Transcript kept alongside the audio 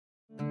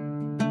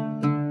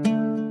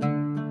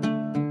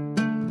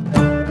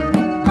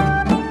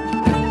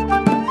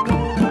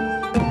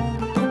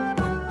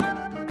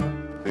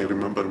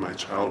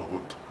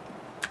childhood,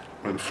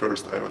 when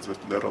first I was a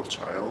little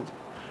child,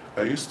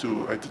 I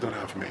didn't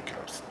have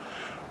makeups,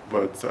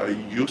 but I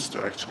used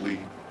to actually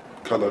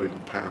coloring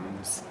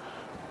pens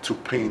to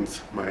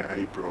paint my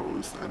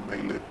eyebrows and my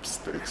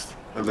lipsticks.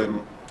 And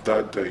then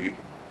that day,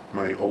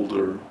 my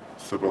older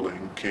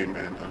sibling came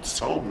in and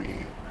saw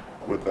me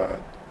with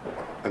that.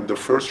 And the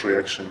first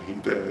reaction he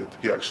did,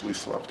 he actually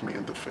slapped me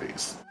in the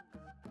face.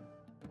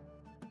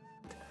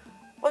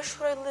 Why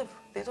should I live?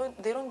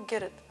 They don't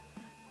get it.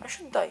 I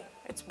should die.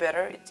 It's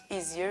better, it's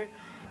easier.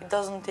 It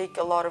doesn't take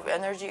a lot of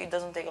energy, it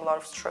doesn't take a lot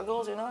of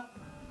struggles, you know?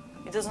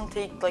 It doesn't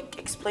take like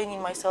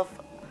explaining myself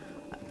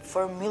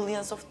for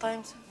millions of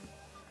times.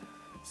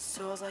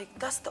 So I was like,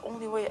 that's the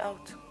only way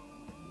out.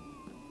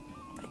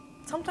 Like,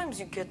 sometimes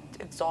you get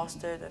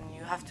exhausted and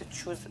you have to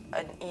choose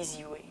an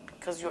easy way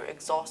because you're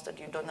exhausted,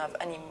 you don't have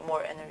any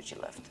more energy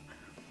left.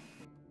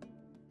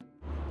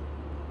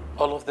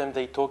 All of them,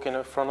 they talk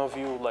in front of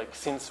you, like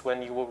since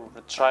when you were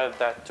a child,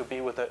 that to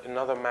be with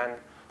another man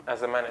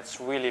as a man,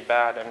 it's really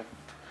bad,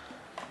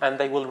 and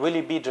they will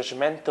really be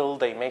judgmental.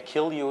 They may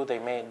kill you, they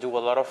may do a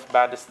lot of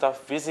bad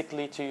stuff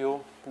physically to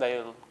you,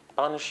 they'll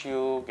punish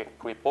you,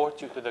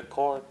 report you to the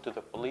court, to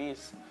the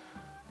police.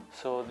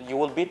 So you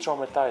will be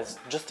traumatized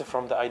just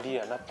from the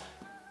idea, not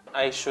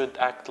I should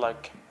act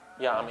like,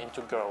 yeah, I'm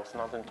into girls,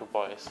 not into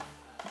boys,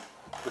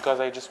 because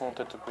I just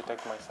wanted to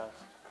protect myself.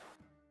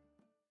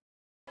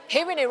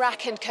 Here in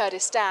Iraq and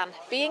Kurdistan,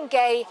 being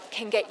gay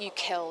can get you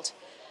killed.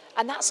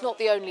 And that's not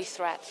the only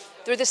threat.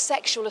 There are the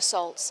sexual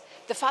assaults,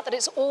 the fact that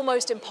it's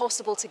almost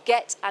impossible to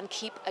get and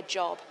keep a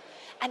job.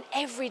 And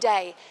every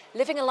day,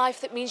 living a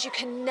life that means you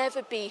can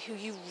never be who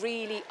you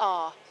really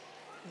are.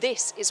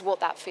 This is what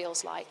that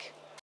feels like.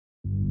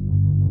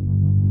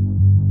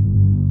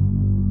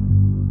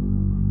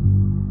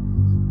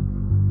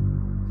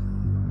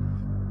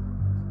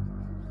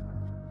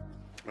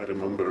 I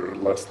remember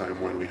last time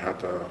when we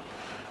had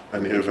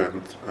an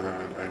event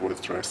and I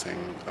was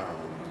dressing,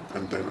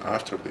 and then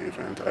after the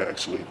event I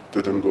actually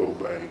didn't go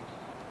by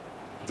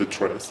the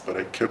dress, but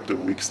I kept the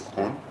wigs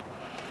on.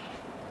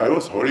 I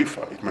was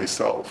horrified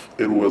myself.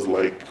 It was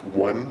like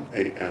 1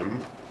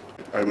 a.m.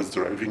 I was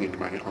driving in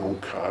my own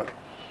car.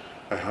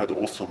 I had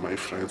also my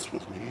friends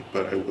with me,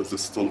 but I was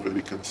still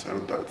very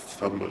concerned that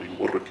somebody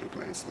will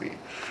recognize me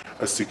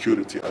as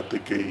security at the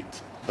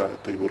gate,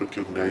 that they will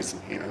recognize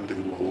me and they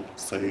will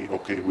say,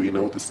 okay, we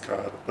know this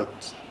car,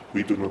 but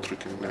we do not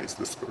recognize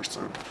this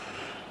person.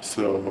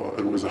 So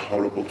it was a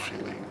horrible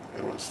feeling.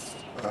 It was,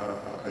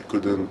 I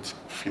couldn't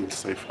feel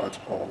safe at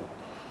all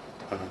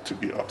to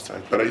be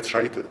outside. But I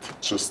tried it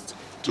just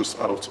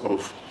out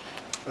of,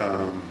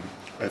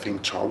 I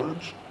think,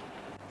 challenge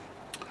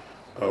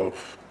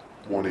of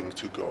wanting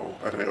to go.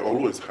 And I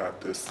always had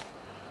this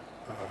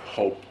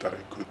hope that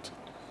I could,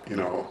 you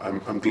know,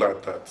 I'm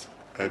glad that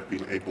I've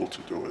been able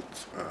to do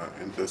it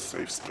in this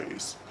safe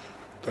space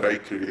that I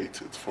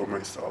created for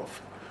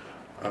myself.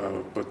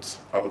 But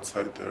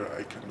outside there,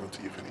 I cannot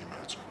even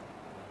imagine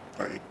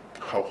like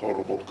how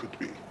horrible it could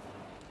be.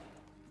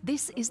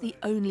 This is the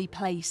only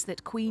place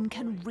that Queen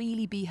can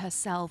really be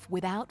herself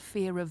without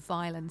fear of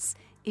violence,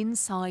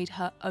 inside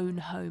her own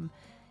home.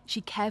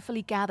 She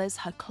carefully gathers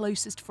her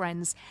closest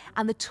friends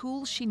and the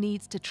tools she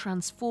needs to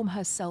transform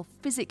herself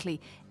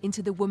physically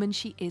into the woman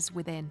she is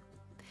within.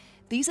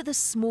 These are the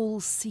small,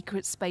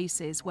 secret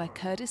spaces where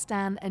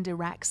Kurdistan and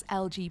Iraq's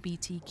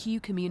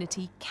LGBTQ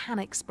community can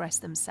express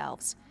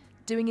themselves.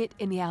 Doing it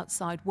in the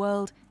outside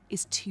world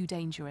is too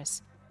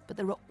dangerous, but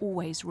there are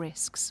always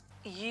risks.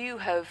 You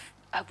have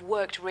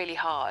worked really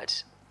hard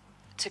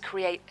to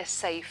create a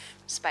safe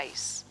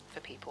space for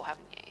people,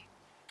 haven't you?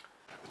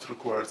 It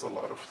requires a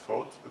lot of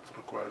thought, it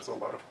requires a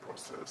lot of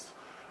process.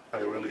 I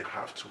really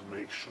have to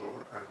make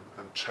sure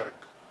and check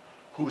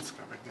who is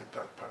coming in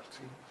that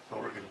party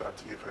or in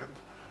that event.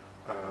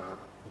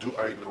 Do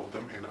I know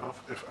them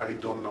enough? If I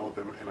don't know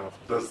them enough,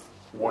 does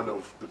one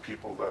of the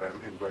people that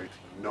I'm inviting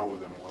know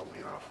them well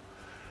enough?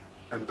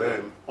 And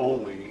then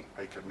only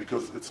I can,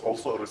 because it's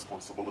also a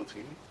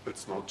responsibility.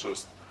 It's not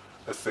just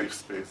a safe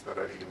space that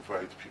I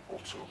invite people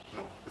to.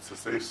 No, it's a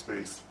safe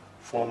space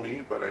for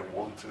me, but I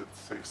want it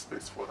safe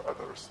space for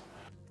others.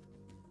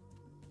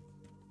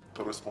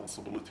 The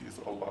responsibility is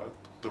a lot,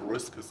 the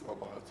risk is a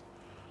lot,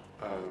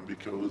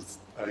 because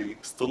I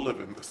still live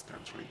in this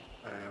country.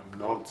 I am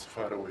not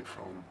far away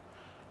from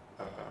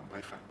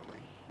my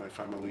family. My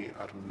family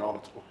are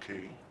not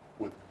okay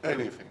with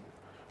anything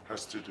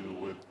has to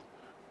do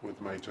with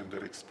my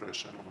gender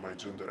expression or my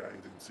gender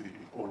identity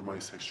or my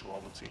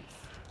sexuality.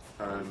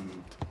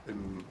 And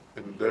in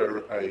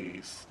their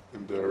eyes,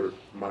 in their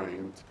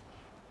mind,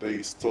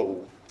 they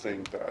still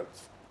think that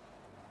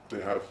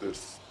they have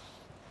this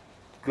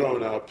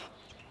grown-up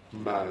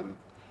man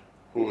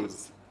who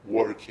is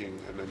working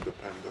and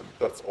independent.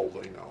 That's all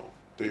they know.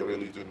 They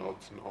really do not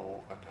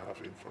know and have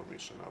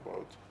information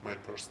about my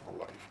personal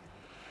life.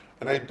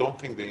 And I don't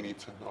think they need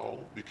to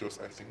know because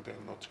I think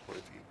they're not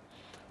ready.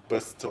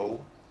 But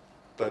still,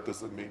 that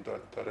doesn't mean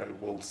that I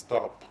will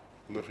stop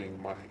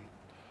living my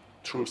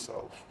true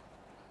self.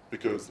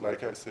 Because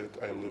like I said,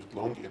 I lived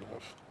long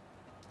enough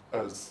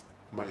as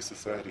my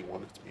society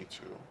wanted me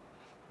to,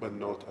 but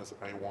not as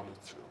I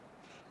wanted to.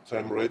 So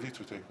I'm ready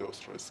to take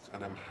those risks,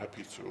 and I'm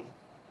happy to,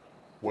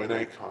 when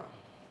I can,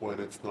 when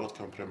it's not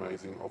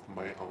compromising of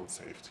my own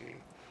safety,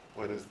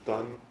 when it's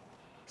done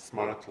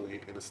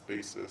smartly in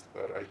spaces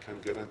that I can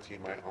guarantee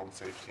my own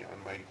safety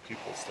and my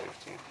people's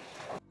safety.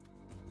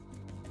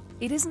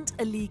 It isn't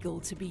illegal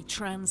to be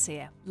trans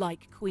here,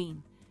 like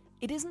Queen.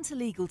 It isn't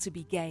illegal to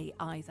be gay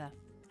either.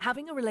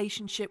 Having a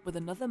relationship with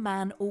another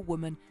man or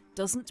woman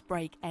doesn't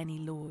break any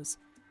laws.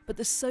 But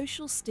the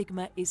social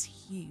stigma is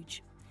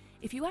huge.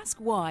 If you ask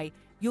why,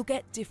 you'll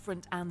get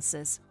different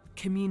answers.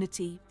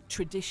 Community,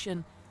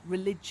 tradition,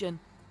 religion,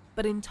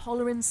 but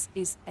intolerance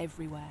is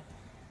everywhere.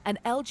 An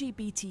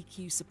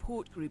LGBTQ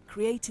support group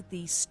created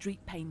these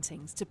street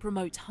paintings to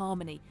promote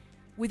harmony.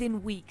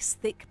 Within weeks,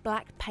 thick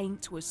black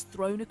paint was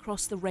thrown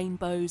across the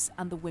rainbows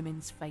and the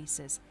women's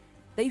faces.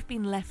 They've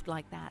been left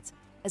like that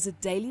as a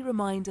daily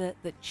reminder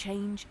that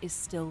change is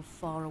still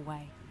far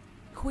away.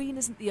 Queen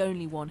isn't the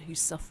only one who's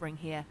suffering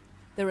here.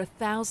 There are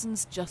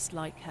thousands just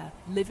like her,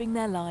 living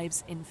their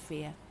lives in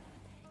fear.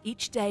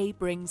 Each day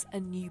brings a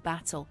new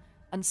battle,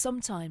 and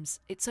sometimes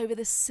it's over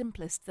the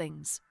simplest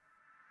things.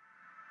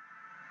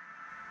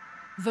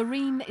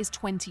 Vareen is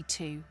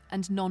 22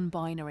 and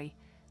non-binary.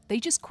 They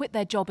just quit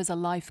their job as a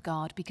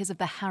lifeguard because of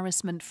the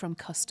harassment from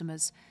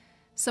customers.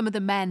 Some of the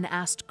men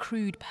asked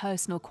crude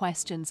personal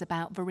questions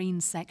about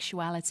Vareen's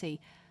sexuality.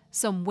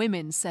 Some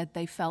women said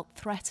they felt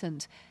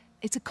threatened.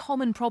 It's a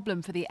common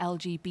problem for the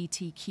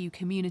LGBTQ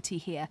community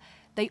here.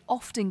 They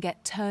often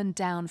get turned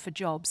down for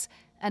jobs,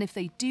 and if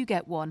they do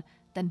get one,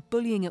 then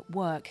bullying at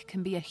work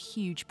can be a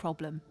huge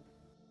problem.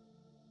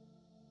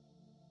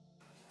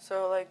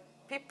 So like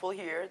people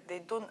here, they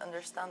don't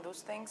understand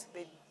those things.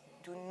 They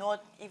do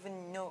not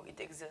even know it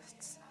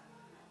exists.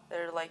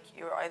 They're like,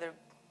 you're either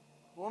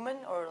woman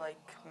or like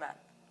man,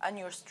 and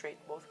you're straight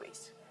both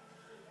ways.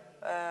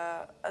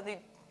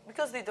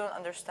 Because they don't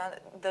understand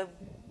it,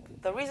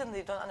 the reason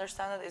they don't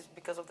understand it is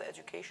because of the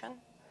education.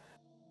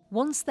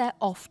 Once they're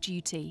off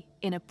duty,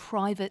 in a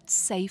private,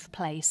 safe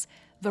place,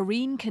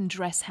 Vareen can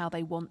dress how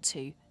they want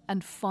to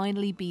and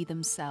finally be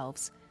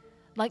themselves.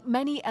 Like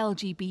many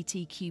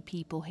LGBTQ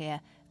people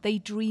here, they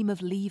dream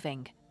of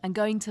leaving and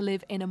going to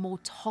live in a more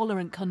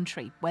tolerant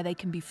country where they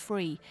can be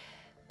free.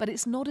 But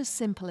it's not as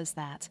simple as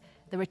that.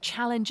 There are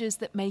challenges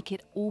that make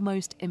it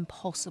almost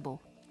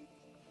impossible.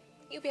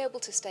 You'll be able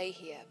to stay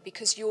here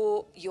because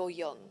you're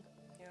young,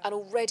 and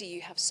already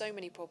you have so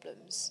many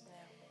problems.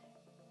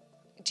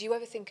 Do you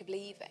ever think of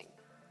leaving?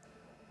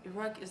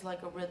 Iraq is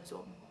like a red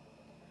zone,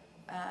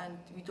 and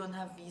we don't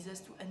have visas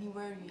to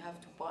anywhere. You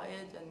have to buy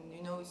it, and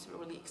you know it's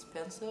really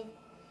expensive.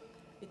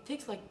 It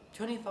takes like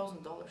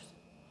 $20,000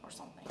 or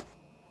something,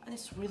 and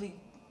it's really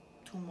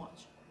too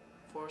much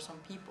for some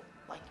people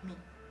like me.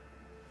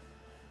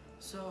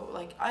 So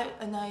like I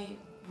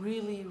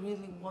really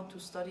want to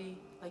study.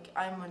 Like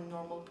I'm a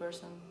normal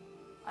person.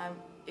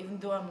 Even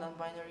though I'm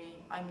non-binary,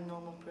 I'm a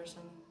normal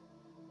person.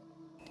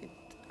 It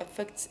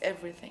affects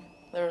everything,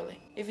 literally.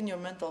 Even your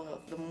mental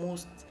health, the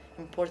most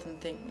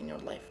important thing in your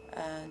life.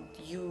 And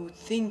you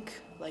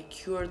think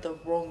like you're the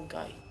wrong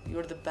guy,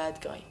 you're the bad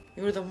guy.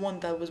 You're the one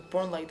that was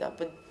born like that,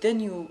 but then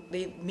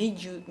they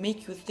make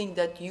you think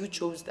that you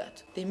chose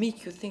that. They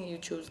make you think you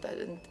chose that,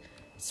 and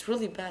it's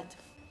really bad.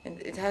 And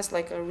it has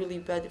like a really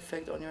bad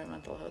effect on your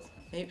mental health.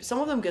 Maybe some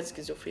of them get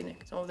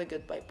schizophrenic, some of them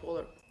get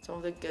bipolar, some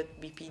of them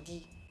get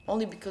BPD.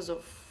 Only because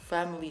of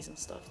families and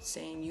stuff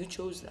saying you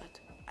chose that.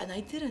 And I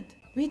didn't.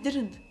 We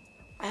didn't.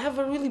 I have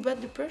a really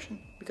bad depression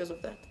because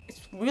of that.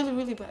 It's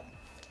really bad.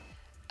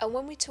 And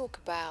when we talk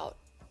about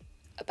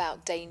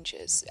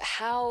dangers,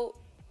 how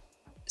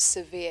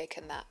severe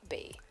can that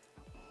be?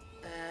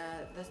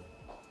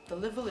 The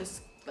level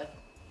is like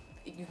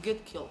you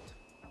get killed.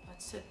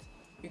 That's it.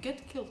 You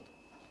get killed.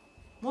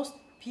 Most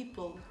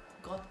people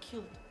got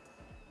killed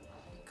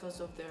because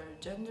of their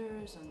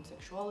genders and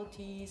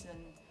sexualities and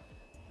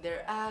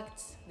their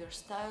acts, their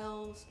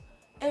styles,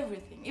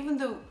 everything. Even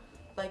though,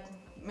 like,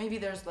 maybe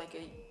there's like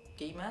a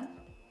gay man,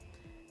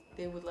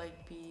 they would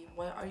like be,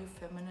 why are you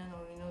feminine,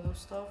 or you know, those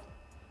stuff,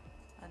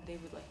 and they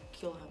would like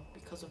kill him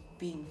because of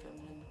being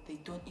feminine. They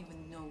don't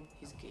even know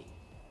he's gay.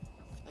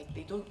 Like,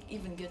 they don't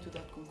even get to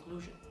that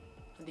conclusion,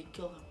 and they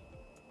kill him.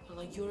 They're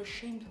like, you're a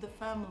shame to the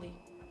family.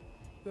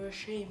 You're a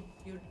shame.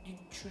 You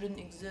shouldn't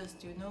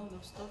exist, you know,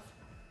 those stuff.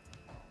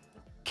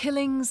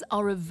 Killings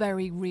are a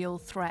very real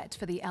threat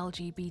for the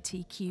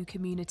LGBTQ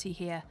community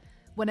here.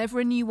 Whenever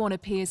a new one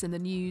appears in the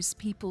news,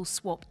 people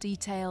swap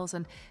details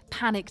and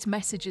panicked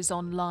messages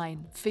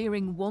online,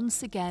 fearing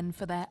once again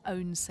for their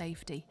own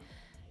safety.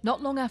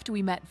 Not long after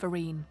we met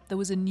Vareen, there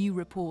was a new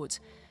report.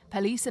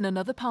 Police in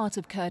another part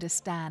of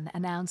Kurdistan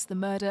announced the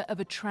murder of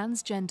a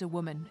transgender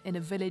woman in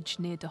a village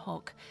near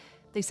Duhok.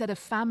 They said a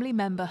family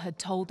member had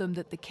told them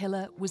that the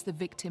killer was the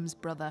victim's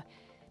brother.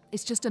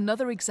 It's just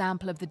another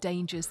example of the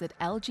dangers that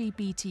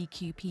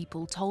LGBTQ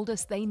people told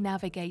us they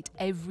navigate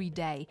every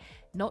day,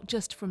 not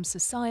just from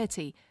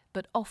society,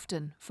 but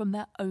often from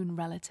their own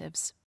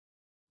relatives.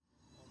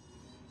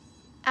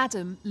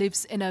 Adam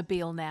lives in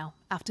Erbil now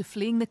after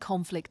fleeing the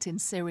conflict in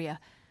Syria.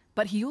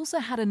 But he also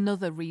had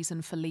another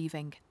reason for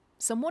leaving.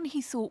 Someone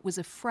he thought was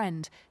a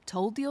friend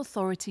told the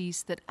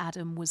authorities that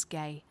Adam was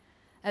gay.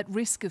 At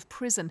risk of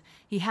prison,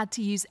 he had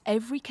to use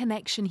every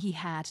connection he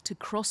had to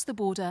cross the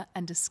border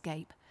and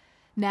escape.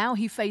 Now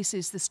he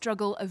faces the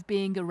struggle of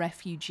being a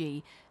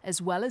refugee,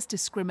 as well as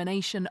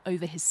discrimination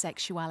over his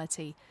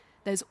sexuality.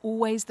 There's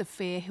always the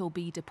fear he'll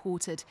be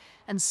deported,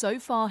 and so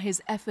far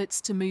his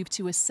efforts to move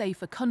to a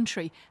safer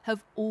country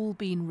have all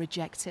been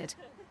rejected.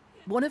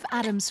 One of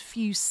Adam's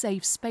few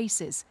safe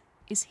spaces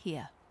is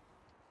here.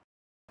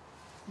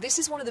 This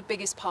is one of the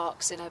biggest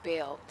parks in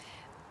Erbil,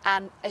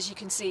 and as you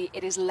can see,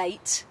 it is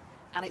late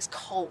and it's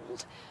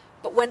cold.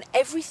 But when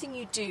everything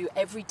you do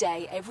every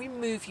day, every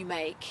move you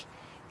make,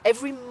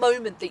 every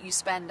moment that you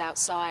spend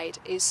outside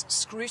is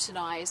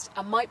scrutinised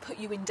and might put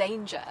you in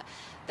danger,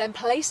 then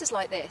places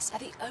like this are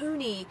the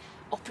only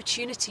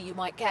opportunity you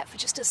might get for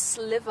just a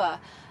sliver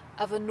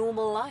of a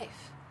normal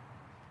life.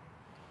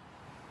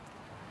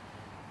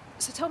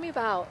 So tell me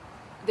about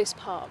this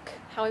park.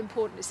 How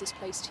important is this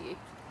place to you?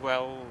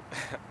 Well,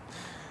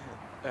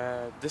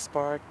 this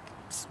park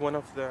is one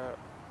of the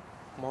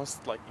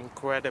most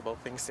incredible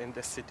things in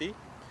the city.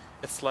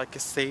 It's like a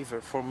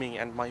savior for me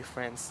and my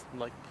friends,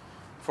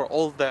 for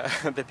all the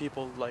the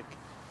people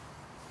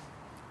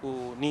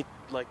who need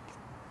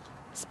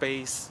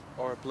space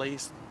or a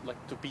place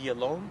to be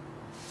alone.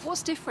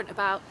 What's different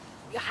about,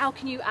 how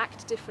can you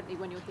act differently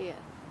when you're here?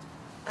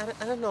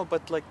 I don't know,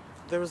 but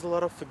there is a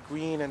lot of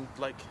green and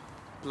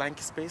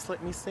blank space,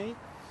 let me say,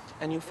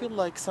 and you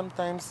feel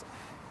sometimes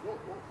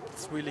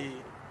it's really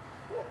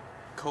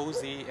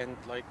cozy and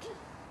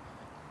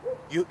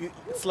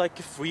it's like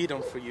a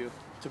freedom for you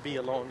to be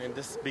alone in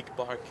this big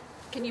park.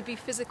 Can you be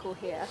physical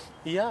here?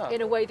 Yeah.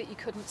 In a way that you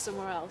couldn't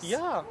somewhere else?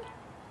 Yeah,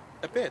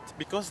 a bit,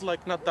 because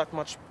not that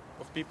much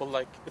of people,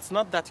 it's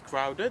not that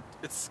crowded.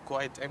 It's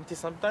quite empty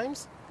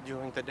sometimes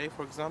during the day,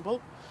 for example,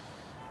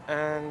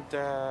 and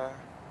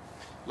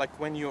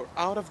when you're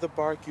out of the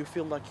park, you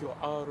feel like you're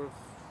out of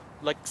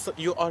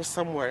you are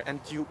somewhere, and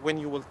when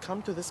you will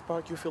come to this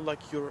park, you feel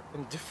like you're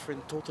in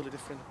totally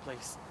different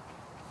place.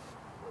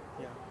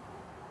 Yeah.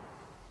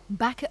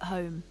 Back at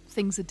home,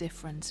 things are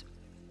different.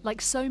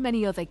 Like so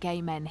many other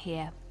gay men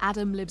here,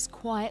 Adam lives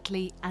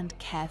quietly and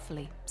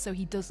carefully, so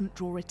he doesn't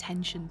draw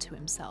attention to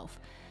himself.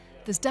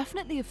 There's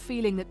definitely a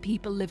feeling that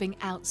people living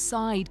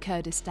outside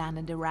Kurdistan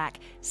and Iraq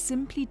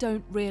simply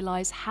don't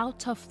realise how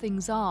tough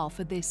things are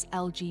for this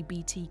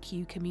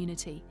LGBTQ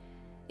community.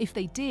 If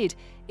they did,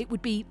 it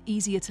would be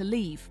easier to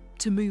leave,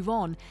 to move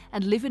on,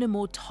 and live in a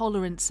more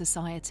tolerant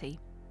society.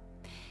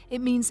 It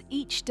means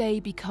each day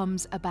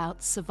becomes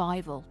about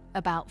survival,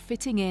 about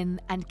fitting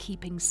in and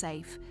keeping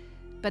safe.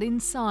 But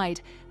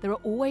inside, there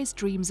are always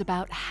dreams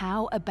about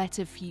how a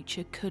better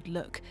future could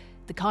look,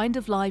 the kind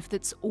of life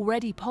that's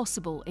already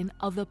possible in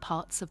other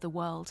parts of the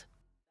world.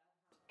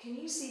 Can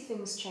you see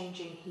things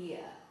changing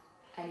here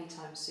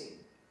anytime soon?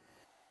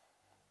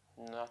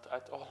 Not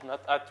at all.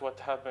 Not at what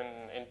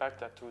happened in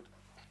Baghdad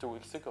two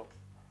weeks ago.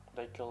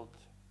 They killed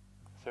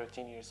a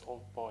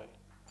 13-year-old boy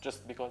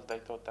just because they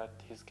thought that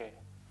he's gay.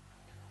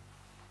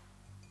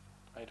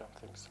 I don't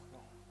think so,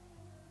 no.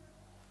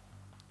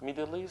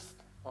 Middle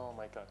East? Oh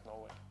my God, no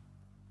way.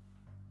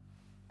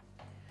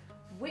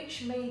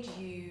 Which made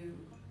you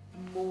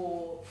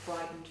more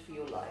frightened for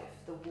your life,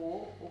 the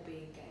war or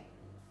being gay?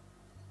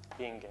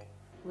 Being gay.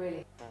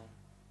 Really?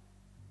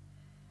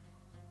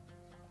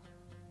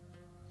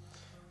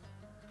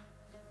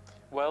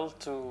 Well,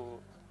 to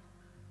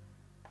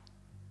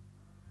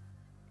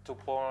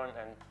born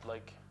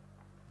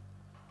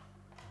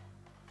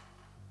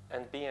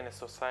and be in a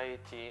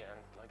society and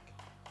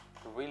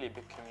a really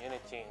big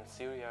community in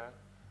Syria,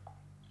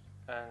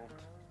 and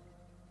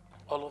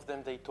all of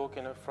them, they talk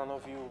in front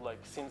of you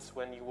since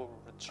when you were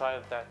a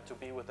child, that to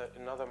be with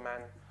another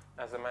man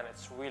as a man,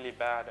 it's really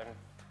bad,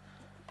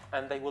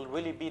 and they will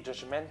really be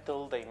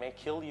judgmental. They may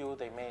kill you,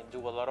 they may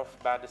do a lot of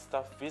bad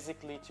stuff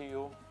physically to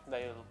you,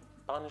 they'll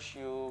punish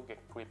you,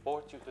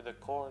 report you to the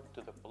court,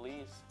 to the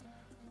police.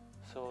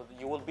 So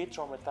you will be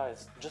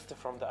traumatized just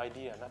from the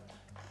idea, not,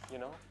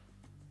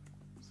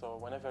 So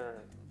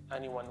whenever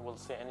anyone will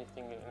say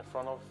anything in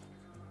front of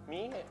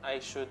me, I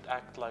should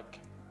act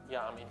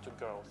yeah, I'm into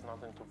girls,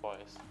 not into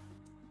boys.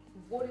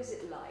 What is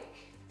it like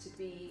to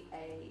be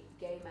a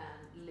gay man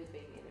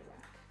living in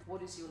Iraq?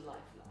 What is your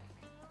life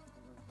like?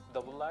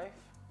 Double life.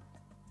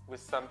 With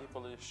some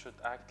people you should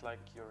act like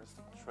you're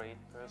a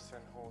straight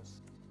person who's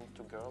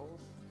into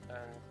girls,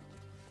 and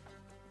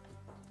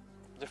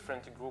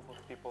different group of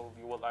people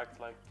you will act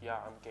like, yeah,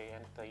 I'm gay,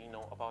 and they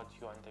know about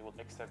you and they will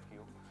accept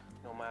you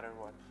no matter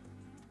what.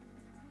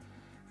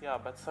 Yeah,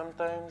 but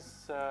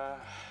sometimes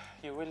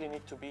you really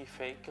need to be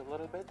fake a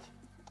little bit,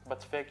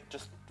 but fake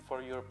just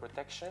for your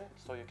protection,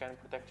 so you can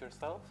protect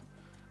yourself.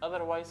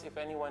 Otherwise, if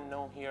anyone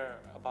know here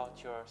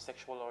about your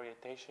sexual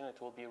orientation, it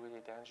will be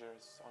really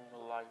dangerous on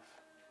your life.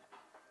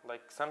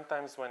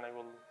 Sometimes when I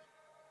will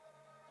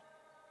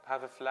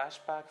have a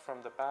flashback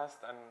from the past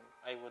and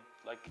I would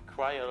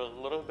cry a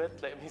little bit,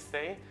 let me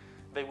say,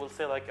 they will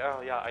say like,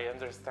 oh yeah, I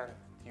understand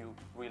you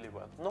really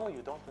well. No,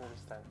 you don't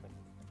understand me.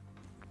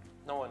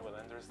 No one will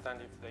understand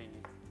if they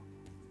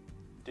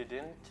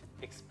didn't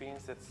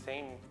experience that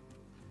same,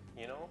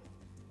 you know,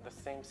 the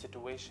same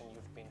situation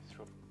you've been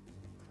through.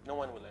 No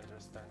one will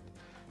understand.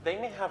 They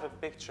may have a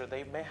picture,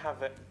 they may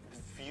have a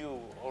view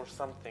or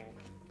something.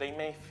 They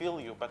may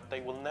feel you, but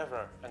they will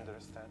never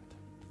understand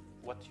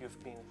what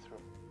you've been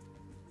through.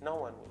 No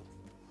one will.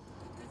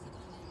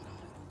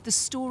 The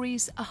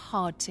stories are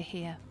hard to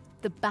hear.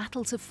 The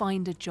battle to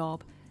find a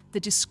job, the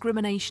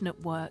discrimination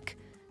at work,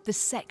 the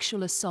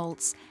sexual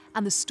assaults,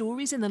 and the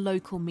stories in the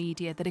local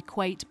media that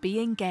equate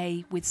being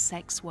gay with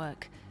sex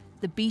work,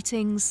 the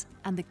beatings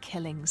and the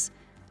killings.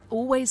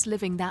 Always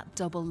living that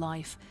double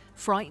life,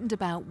 frightened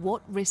about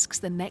what risks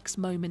the next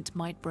moment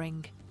might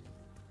bring.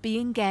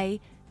 Being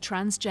gay,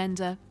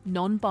 transgender,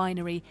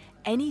 non-binary,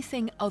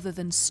 anything other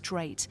than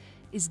straight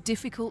is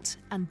difficult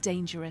and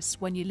dangerous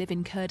when you live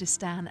in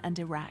Kurdistan and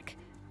Iraq.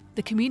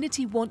 The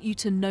community want you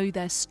to know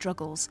their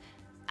struggles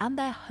and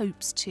their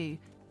hopes too,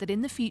 that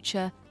in the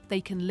future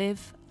they can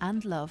live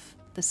and love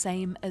the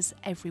same as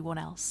everyone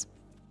else.